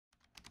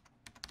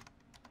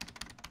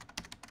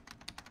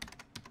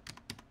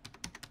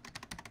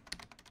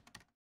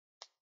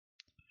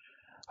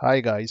Hi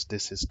guys,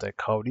 this is Tech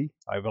Howdy.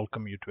 I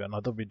welcome you to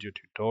another video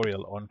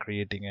tutorial on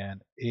creating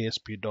an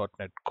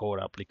ASP.NET Core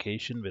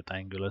application with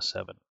Angular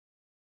 7.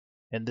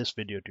 In this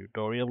video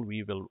tutorial,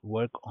 we will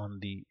work on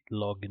the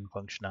login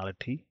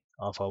functionality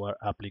of our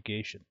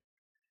application.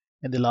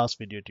 In the last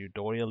video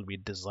tutorial, we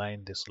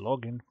designed this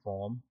login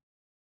form,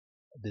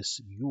 this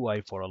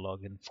UI for a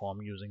login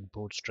form using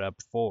Bootstrap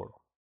 4.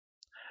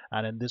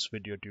 And in this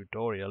video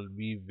tutorial,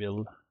 we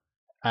will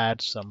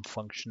add some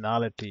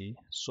functionality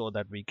so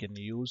that we can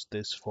use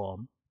this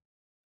form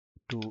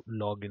to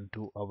log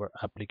into our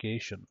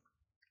application.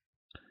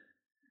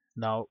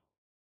 Now,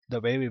 the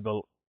way we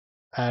will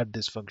add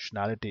this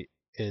functionality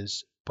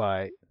is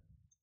by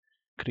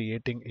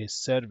creating a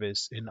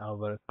service in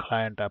our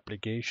client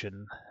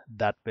application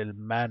that will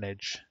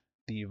manage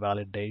the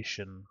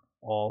validation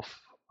of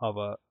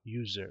our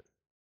user.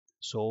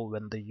 So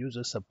when the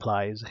user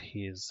supplies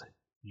his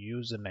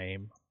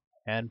username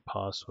and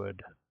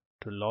password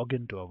to log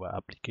into our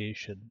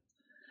application,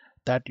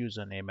 that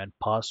username and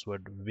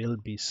password will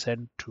be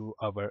sent to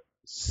our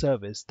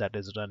service that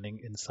is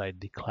running inside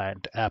the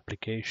client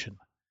application.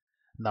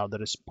 Now, the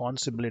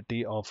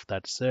responsibility of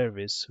that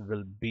service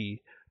will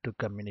be to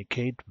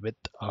communicate with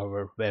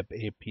our web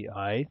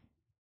API,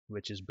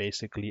 which is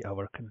basically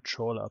our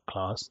controller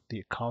class, the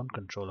account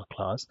controller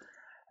class,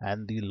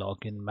 and the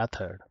login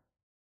method.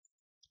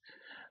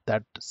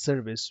 That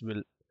service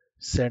will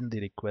send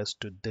the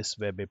request to this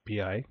web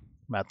API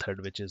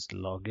method, which is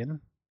login,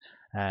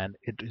 and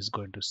it is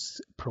going to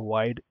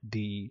provide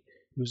the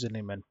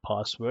username and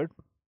password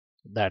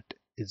that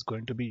is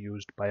going to be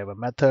used by our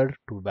method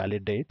to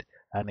validate.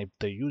 And if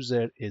the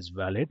user is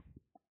valid,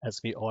 as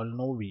we all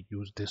know, we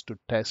use this to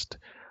test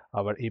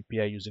our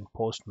API using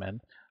Postman,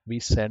 we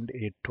send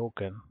a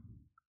token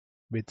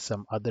with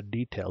some other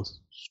details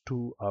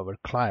to our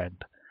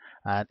client.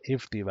 And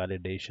if the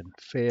validation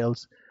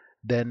fails,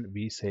 then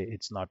we say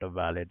it's not a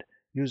valid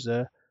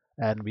user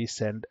and we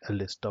send a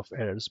list of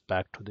errors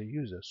back to the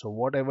user. So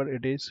whatever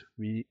it is,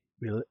 we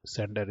will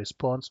send a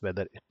response,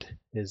 whether it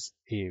is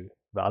a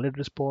valid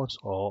response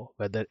or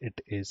whether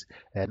it is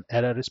an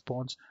error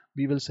response.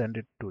 We will send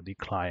it to the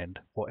client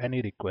for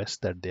any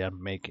request that they are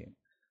making.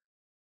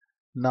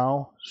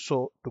 Now,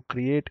 so to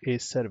create a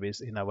service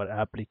in our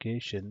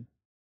application,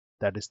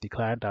 that is the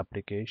client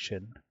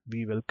application,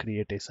 we will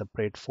create a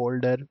separate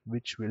folder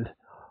which will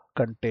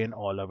contain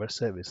all our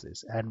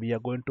services, and we are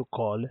going to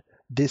call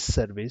this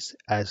service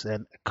as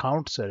an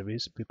account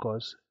service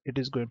because it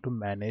is going to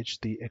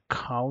manage the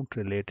account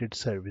related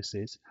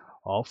services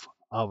of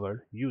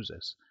our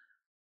users.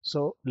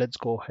 So let's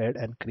go ahead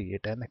and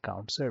create an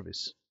account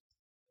service.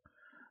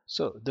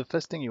 So the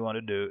first thing you want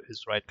to do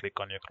is right click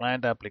on your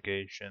client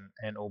application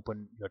and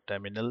open your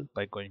terminal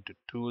by going to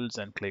tools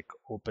and click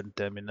open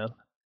terminal.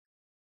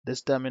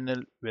 This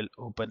terminal will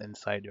open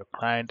inside your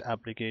client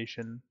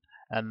application,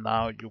 and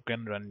now you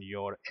can run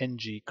your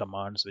ng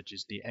commands, which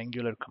is the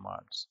Angular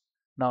commands.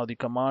 Now the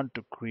command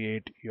to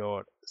create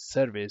your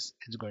service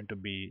is going to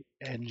be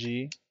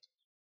ng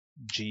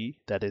g,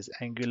 that is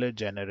Angular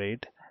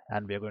generate,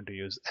 and we are going to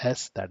use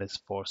s, that is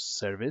for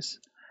service.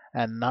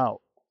 And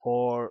now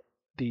for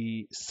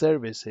the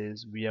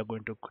services, we are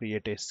going to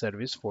create a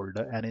service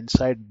folder, and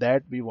inside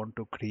that we want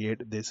to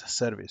create this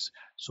service.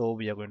 So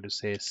we are going to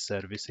say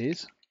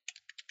services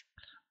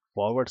 /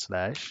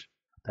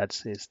 that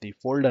says the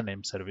folder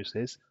name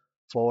services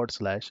 /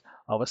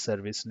 our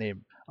service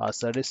name. Our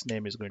service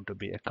name is going to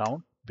be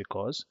account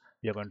because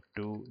we are going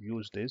to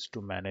use this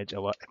to manage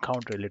our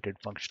account related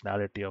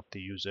functionality of the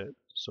user.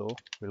 So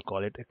we'll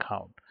call it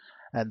account,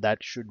 and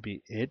that should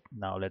be it.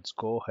 Now let's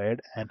go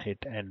ahead and hit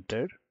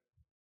enter.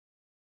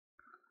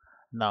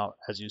 Now,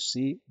 as you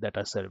see that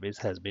our service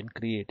has been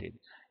created.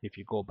 If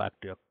you go back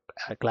to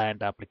your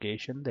client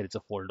application, there is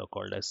a folder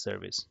called as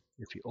service.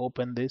 If you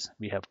open this,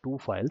 we have two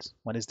files.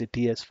 One is the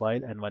TS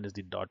file and one is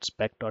the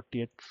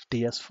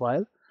 .spec.ts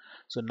file.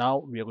 So now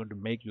we are going to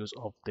make use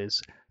of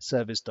this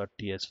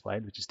service.ts file,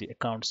 which is the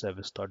account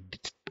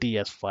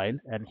service.ts file.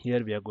 And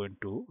here we are going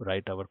to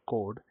write our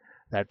code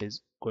that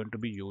is going to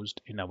be used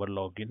in our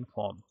login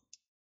form.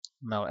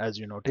 Now, as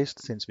you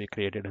noticed, since we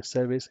created a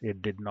service,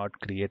 it did not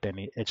create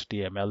any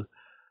HTML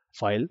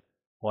file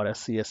or a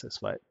CSS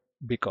file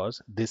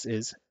because this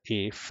is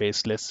a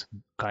faceless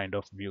kind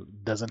of view.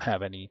 It doesn't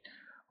have any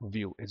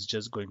view. It's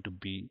just going to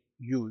be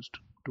used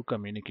to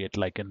communicate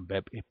like a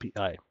web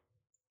API.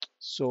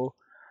 So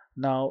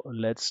now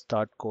let's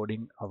start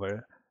coding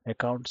our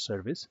account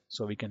service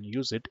so we can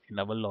use it in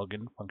our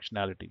login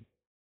functionality.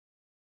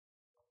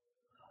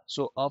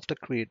 So after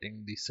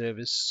creating the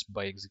service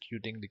by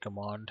executing the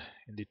command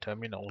in the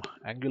terminal,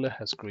 Angular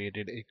has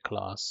created a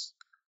class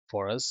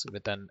for us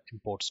with an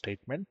import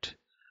statement,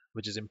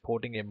 which is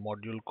importing a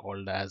module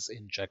called as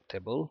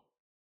Injectable,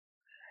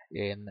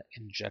 an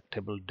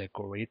Injectable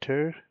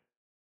Decorator,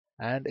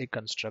 and a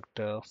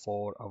constructor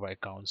for our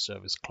account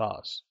service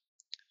class.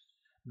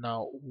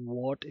 Now,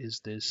 what is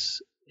this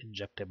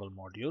Injectable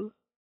module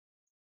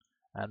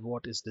and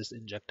what is this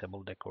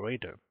Injectable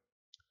Decorator?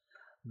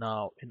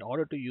 Now, in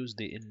order to use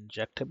the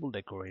Injectable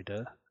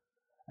Decorator,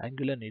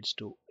 Angular needs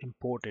to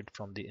import it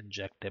from the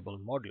injectable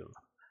module.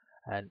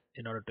 And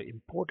in order to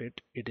import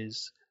it, it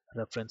is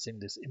referencing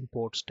this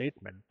import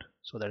statement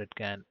so that it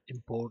can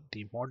import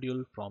the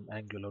module from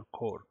Angular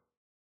core.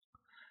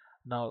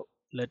 Now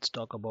let's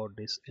talk about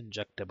this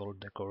injectable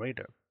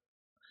decorator.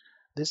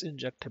 This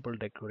injectable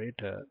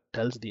decorator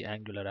tells the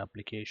Angular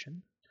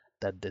application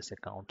that this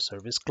account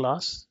service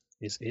class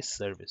is a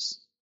service.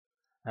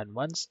 And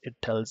once it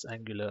tells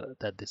Angular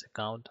that this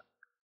account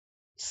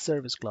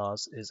service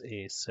class is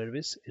a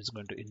service, it's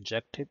going to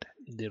inject it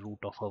in the root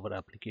of our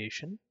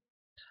application.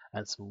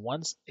 And so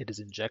once it is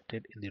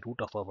injected in the root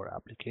of our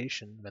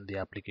application, when the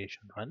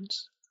application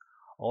runs,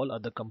 all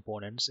other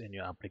components in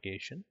your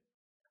application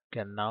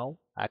can now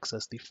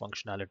access the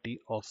functionality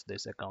of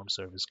this account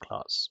service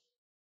class.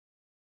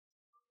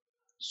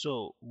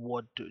 So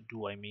what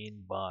do I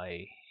mean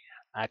by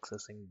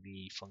accessing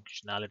the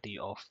functionality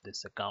of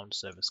this account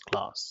service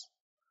class?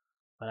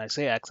 When I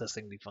say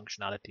accessing the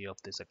functionality of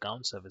this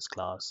account service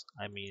class,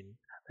 I mean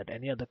that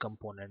any other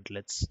component,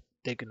 let's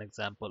take an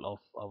example of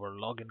our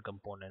login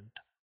component,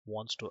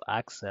 wants to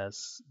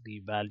access the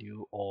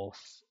value of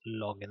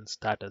login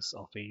status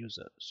of a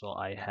user. So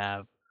I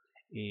have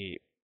a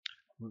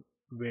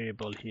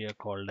variable here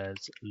called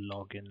as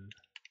login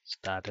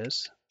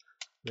status,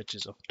 which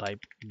is of type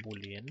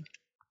boolean,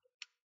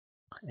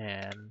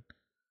 and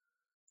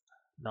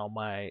now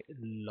my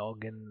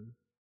login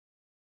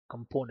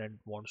component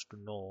wants to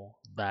know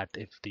that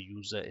if the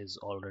user is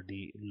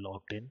already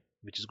logged in,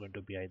 which is going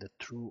to be either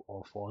true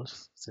or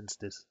false since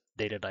this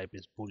data type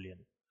is boolean.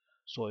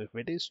 So if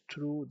it is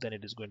true, then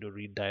it is going to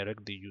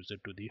redirect the user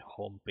to the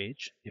home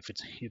page if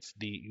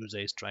the user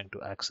is trying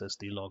to access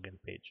the login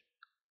page.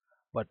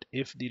 But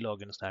if the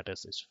login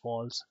status is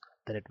false,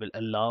 then it will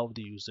allow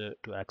the user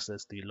to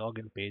access the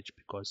login page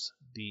because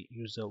the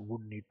user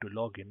would need to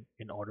log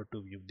in order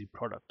to view the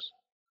products.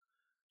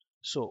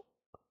 So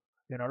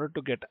in order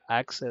to get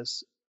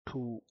access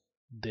to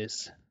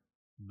this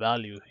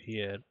value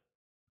here,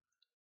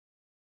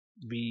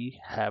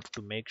 we have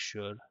to make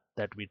sure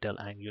that we tell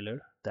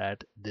Angular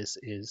that this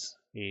is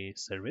a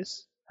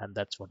service, and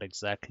that's what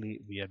exactly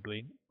we are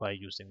doing by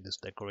using this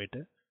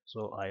decorator.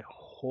 So I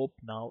hope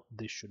now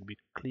this should be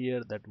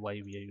clear that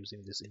why we are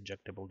using this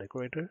injectable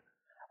decorator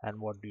and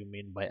what do you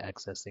mean by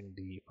accessing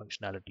the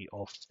functionality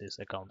of this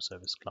account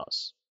service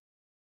class.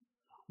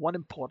 One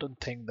important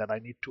thing that I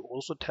need to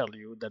also tell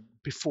you that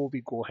before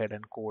we go ahead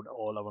and code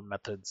all our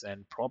methods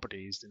and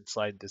properties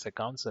inside this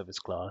account service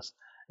class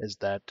is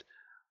that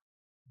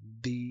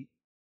the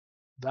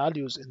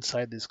values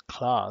inside this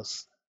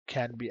class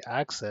can be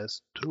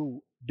accessed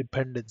through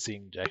dependency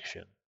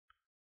injection,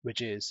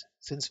 which is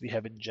since we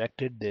have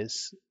injected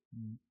this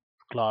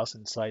class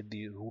inside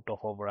the root of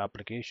our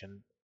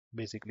application,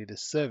 basically the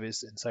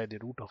service inside the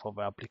root of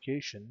our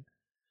application,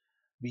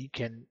 we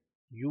can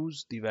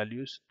use the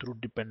values through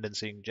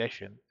dependency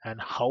injection. And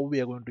how we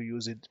are going to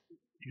use it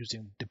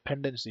using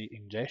dependency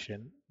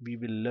injection, we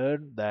will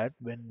learn that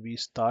when we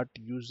start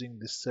using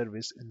this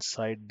service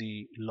inside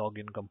the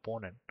login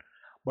component.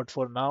 But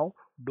for now,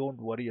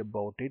 don't worry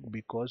about it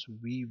because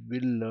we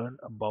will learn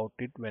about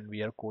it when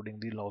we are coding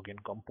the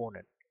login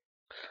component.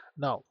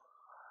 Now,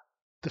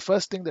 the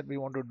first thing that we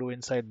want to do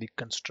inside the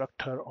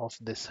constructor of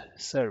this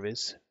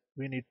service,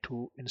 we need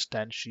to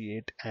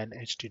instantiate an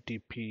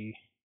HTTP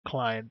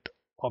client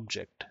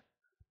object.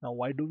 Now,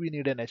 why do we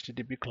need an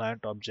HTTP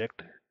client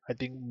object? I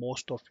think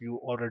most of you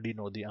already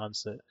know the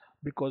answer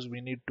because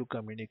we need to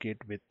communicate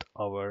with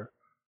our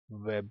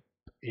web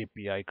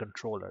API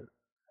controller,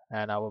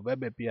 and our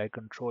web API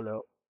controller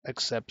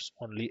accepts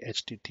only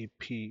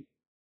HTTP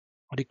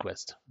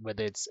request,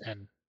 whether it's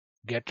an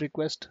get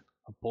request,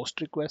 a post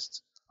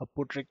request, a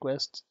put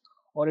request,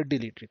 or a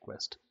delete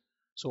request.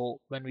 So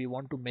when we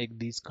want to make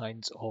these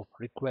kinds of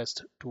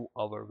requests to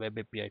our web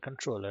API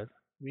controller,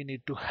 we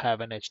need to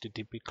have an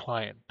HTTP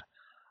client.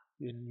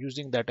 In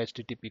using that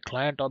HTTP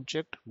client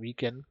object, we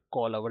can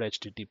call our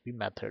HTTP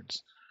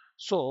methods.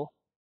 So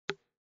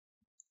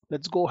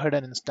let's go ahead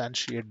and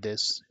instantiate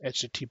this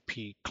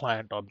HTTP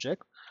client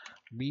object.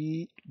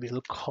 We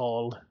will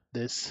call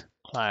this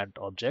client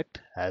object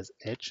as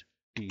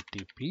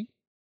HTTP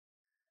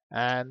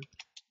and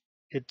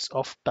it's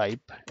of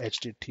type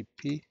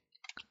HTTP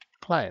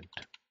client.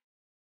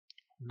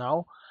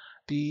 Now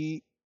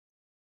the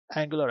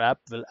Angular app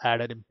will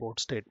add an import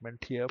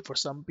statement here for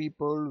some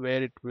people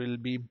where it will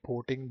be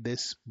importing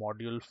this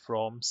module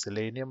from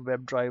Selenium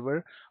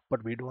WebDriver,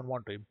 but we don't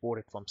want to import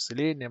it from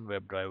Selenium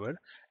WebDriver.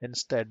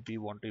 Instead, we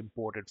want to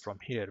import it from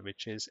here,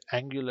 which is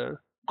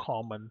Angular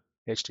Common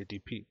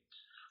HTTP.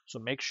 So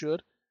make sure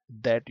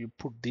that you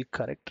put the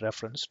correct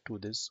reference to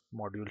this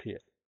module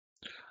here.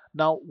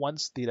 Now,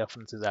 once the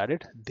reference is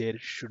added, there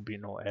should be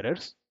no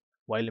errors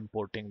while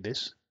importing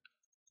this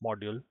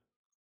module.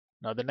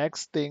 Now, the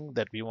next thing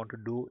that we want to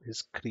do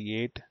is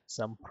create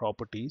some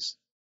properties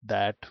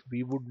that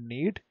we would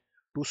need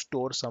to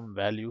store some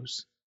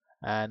values,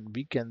 and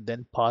we can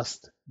then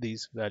pass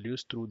these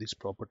values through these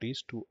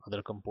properties to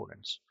other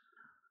components.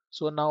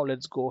 So now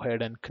let's go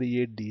ahead and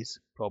create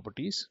these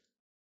properties.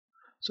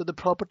 So the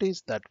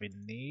properties that we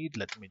need,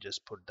 let me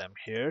just put them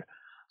here.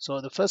 So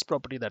the first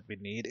property that we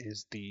need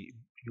is the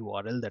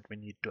URL that we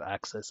need to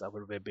access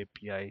our web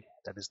API,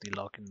 that is the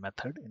login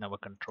method in our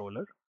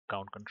controller,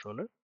 account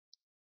controller.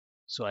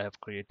 So I have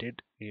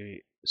created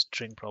a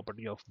string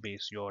property of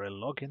base URL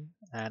login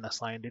and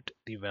assigned it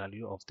the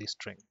value of the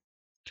string.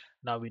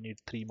 Now we need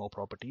three more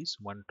properties,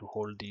 one to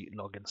hold the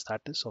login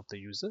status of the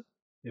user,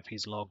 if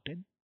he's logged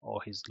in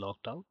or he's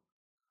logged out.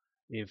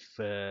 If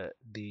the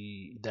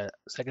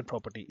second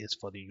property is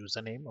for the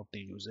username of the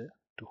user,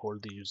 to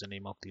hold the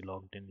username of the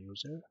logged in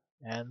user,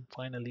 and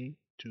finally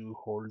to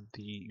hold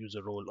the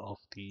user role of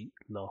the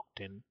logged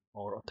in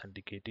or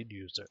authenticated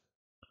user.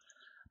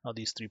 Now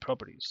these three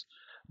properties.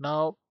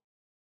 Now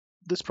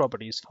this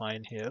property is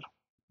fine here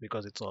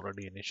because it's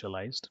already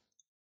initialized.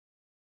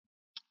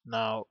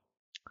 Now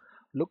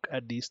look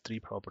at these three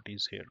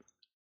properties here.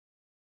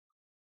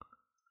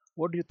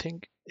 What do you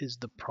think is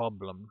the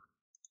problem?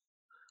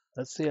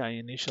 Let's say I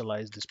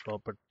initialize this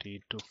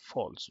property to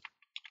false.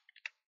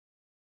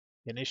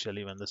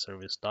 Initially, when the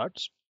service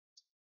starts,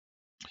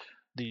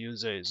 the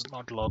user is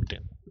not logged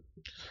in.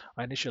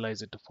 I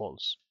initialize it to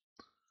false.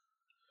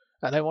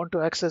 And I want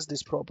to access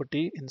this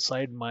property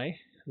inside my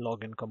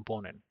login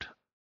component.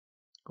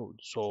 Cool.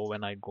 So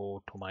when I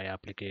go to my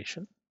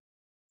application,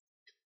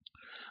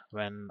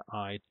 when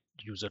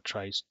user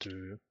tries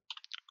to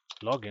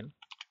log in,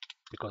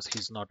 because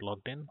he's not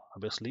logged in,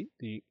 obviously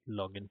the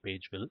login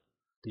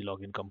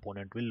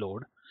component will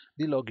load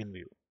the login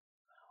view.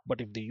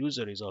 But if the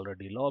user is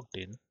already logged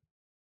in,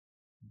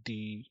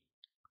 the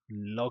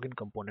login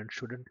component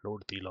shouldn't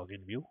load the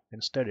login view.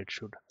 Instead, it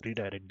should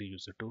redirect the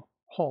user to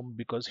home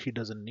because he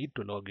doesn't need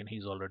to log in,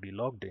 he's already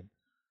logged in.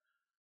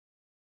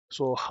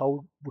 So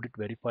how would it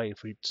verify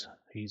if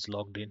he's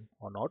logged in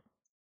or not?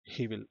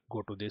 He will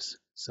go to this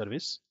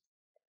service.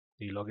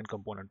 The login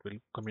component will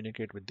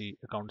communicate with the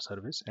account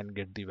service and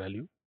get the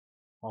value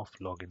of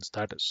login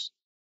status.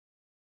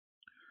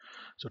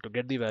 So to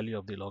get the value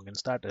of the login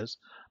status,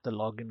 the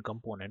login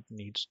component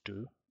needs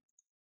to,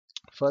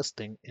 first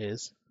thing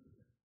is,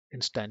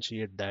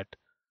 instantiate that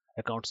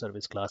account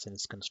service class in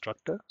its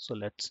constructor. So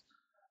let's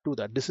do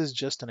that. This is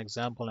just an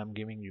example I'm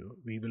giving you.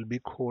 We will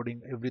be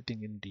coding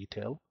everything in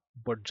detail,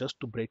 but just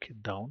to break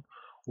it down,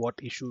 what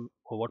issue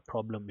or what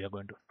problem we are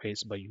going to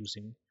face by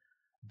using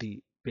the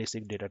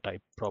basic data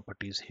type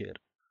properties here,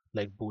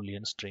 like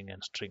boolean, string,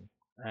 and string.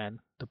 And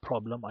the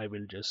problem, I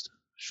will just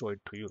show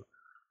it to you.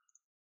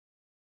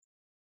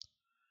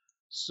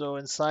 So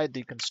inside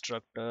the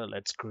constructor,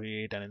 let's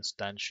create and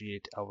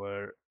instantiate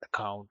our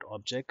account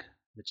object,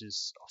 which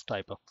is of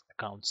type of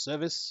account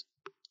service.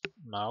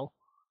 Now,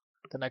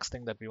 the next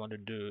thing that we want to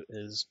do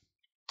is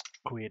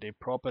create a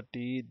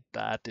property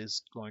that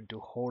is going to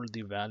hold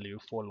the value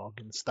for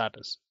login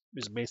status.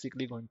 It's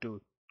basically going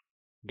to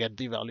get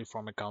the value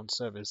from account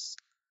service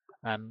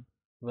and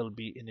will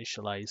be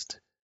initialized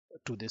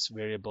to this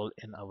variable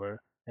in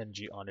our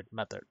ngOnIt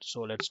method.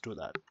 So let's do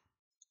that.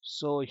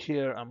 So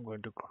here I'm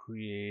going to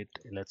create,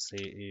 let's say,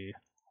 a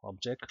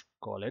object,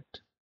 call it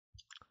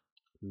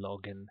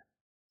login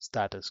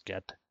status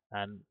get,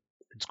 and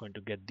it's going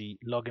to get the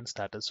login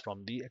status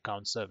from the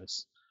account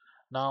service.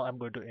 Now I'm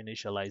going to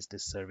initialize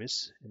this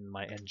service in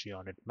my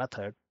ngOnIt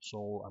method.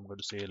 So I'm going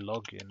to say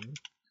login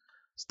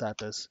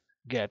status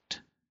get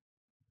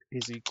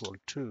is equal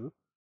to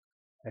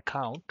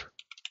account.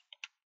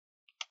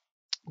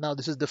 Now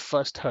this is the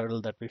first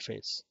hurdle that we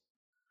face.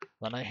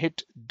 When I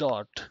hit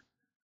dot,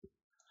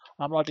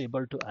 I'm not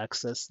able to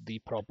access the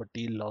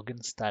property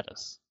login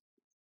status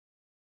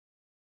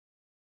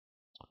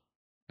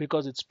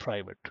because it's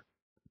private.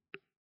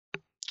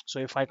 So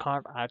if I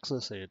can't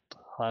access it,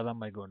 how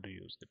am I going to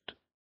use it?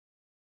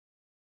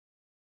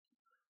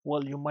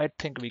 Well, you might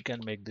think we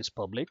can make this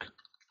public.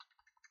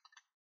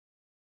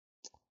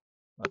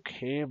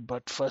 Okay,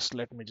 but first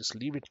let me just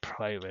leave it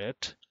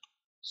private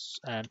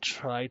and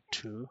try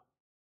to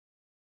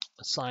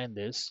assign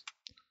this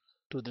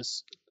to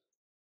this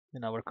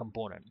in our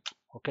component.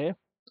 Okay,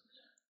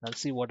 and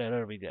see what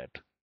error we get.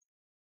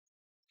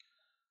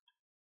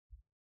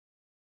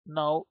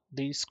 Now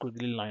the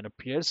squiggly line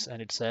appears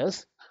and it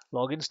says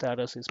login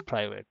status is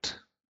private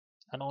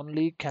and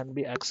only can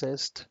be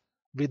accessed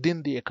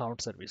within the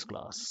account service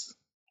class.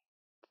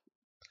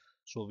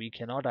 So we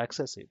cannot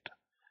access it.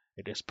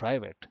 It is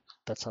private.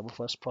 That's our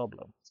first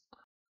problem.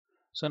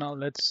 So now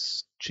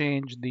let's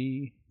change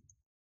the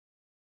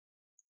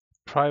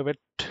private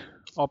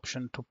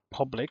option to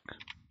public.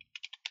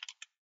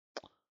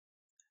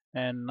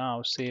 And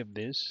now save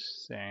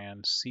this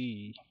and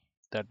see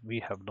that we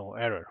have no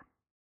error.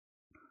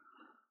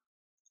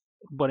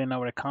 But in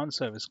our account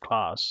service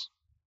class,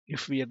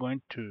 if we are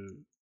going to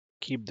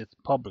keep this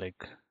public,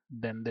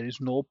 then there is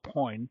no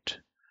point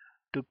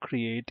to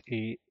create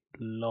a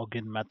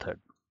login method.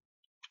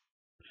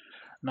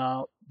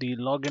 Now the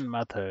login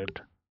method,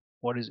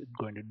 what is it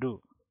going to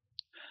do?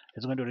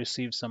 It's going to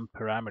receive some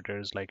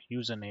parameters like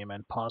username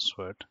and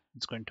password.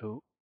 It's going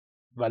to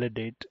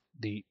validate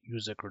the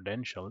user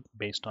credential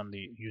based on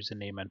the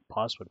username and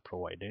password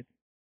provided.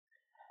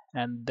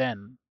 And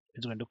then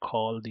it's going to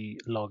call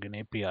the login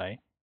API,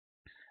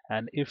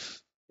 and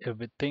if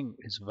everything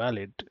is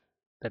valid,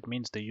 that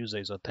means the user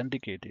is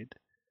authenticated,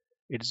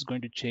 it is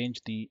going to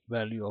change the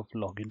value of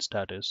login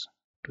status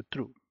to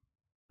true.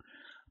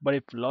 But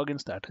if login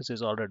status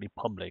is already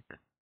public,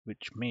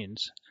 which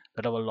means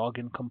that our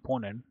login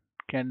component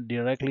can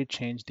directly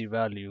change the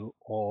value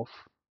of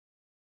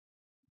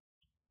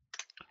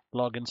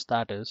login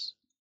status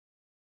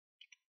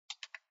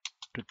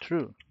to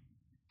true,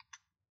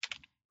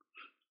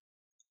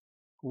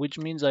 which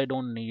means I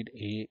don't need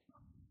a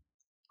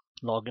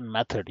login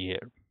method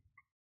here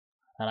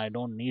and I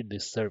don't need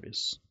this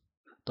service.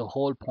 The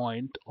whole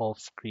point of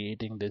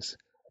creating this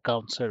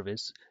account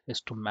service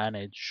is to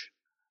manage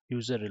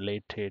user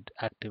related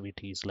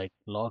activities like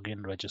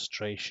login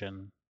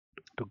registration,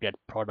 to get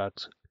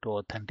products, to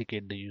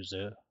authenticate the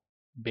user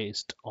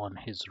based on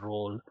his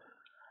role,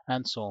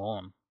 and so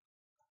on.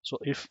 So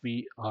if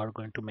we are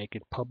going to make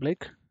it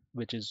public,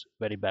 which is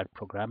very bad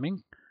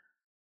programming,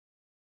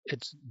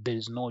 there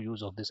is no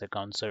use of this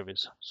account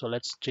service. So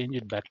let's change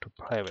it back to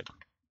private.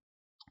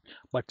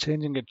 But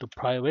changing it to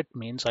private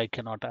means I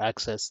cannot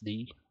access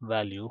the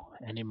value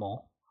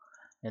anymore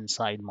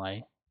inside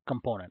my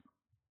component.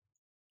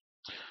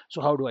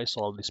 So how do I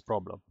solve this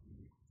problem?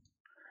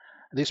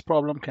 This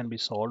problem can be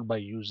solved by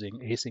using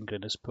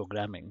asynchronous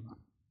programming,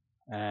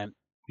 and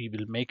we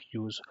will make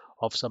use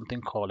of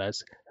something called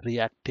as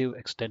reactive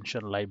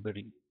extension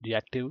library,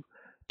 reactive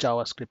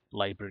JavaScript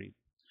library.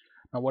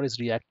 Now, what is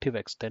reactive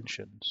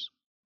extensions?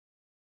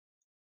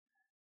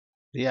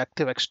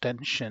 Reactive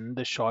extension,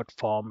 the short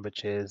form,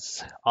 which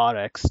is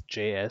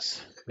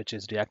RxJS, which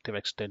is reactive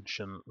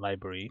extension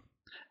library,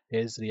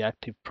 is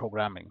reactive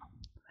programming.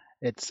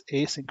 It's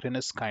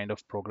asynchronous kind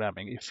of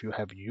programming. If you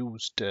have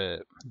used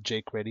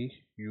jQuery,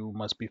 you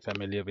must be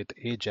familiar with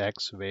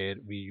Ajax, where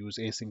we use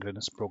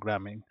asynchronous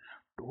programming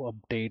to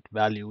update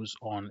values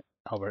on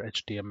our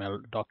HTML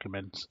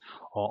documents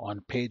or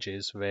on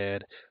pages where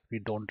we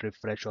don't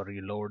refresh or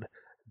reload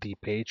the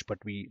page, but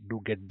we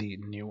do get the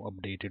new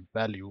updated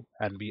value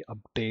and we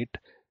update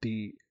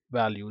the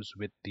values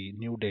with the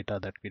new data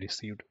that we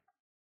received.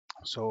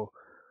 So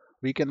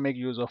we can make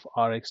use of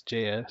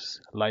RxJS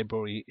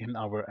library in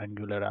our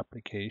Angular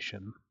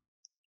application.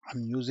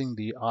 And using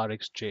the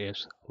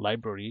RxJS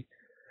library,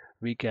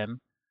 we can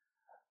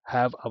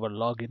have our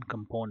login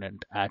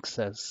component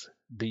access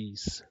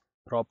these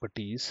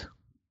properties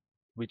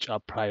which are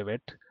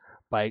private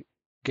by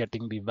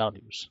getting the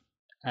values.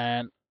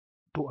 And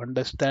to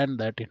understand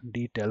that in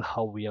detail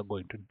how we are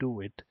going to do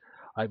it,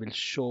 I will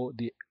show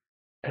the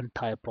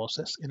entire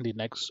process in the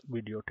next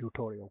video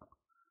tutorial.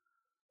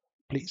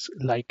 Please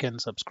like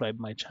and subscribe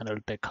my channel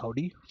Tech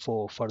Howdy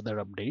for further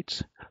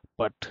updates.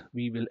 But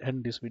we will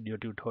end this video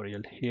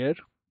tutorial here.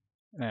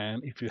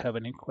 And if you have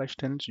any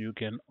questions, you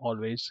can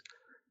always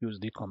use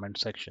the comment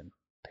section.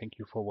 Thank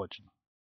you for watching.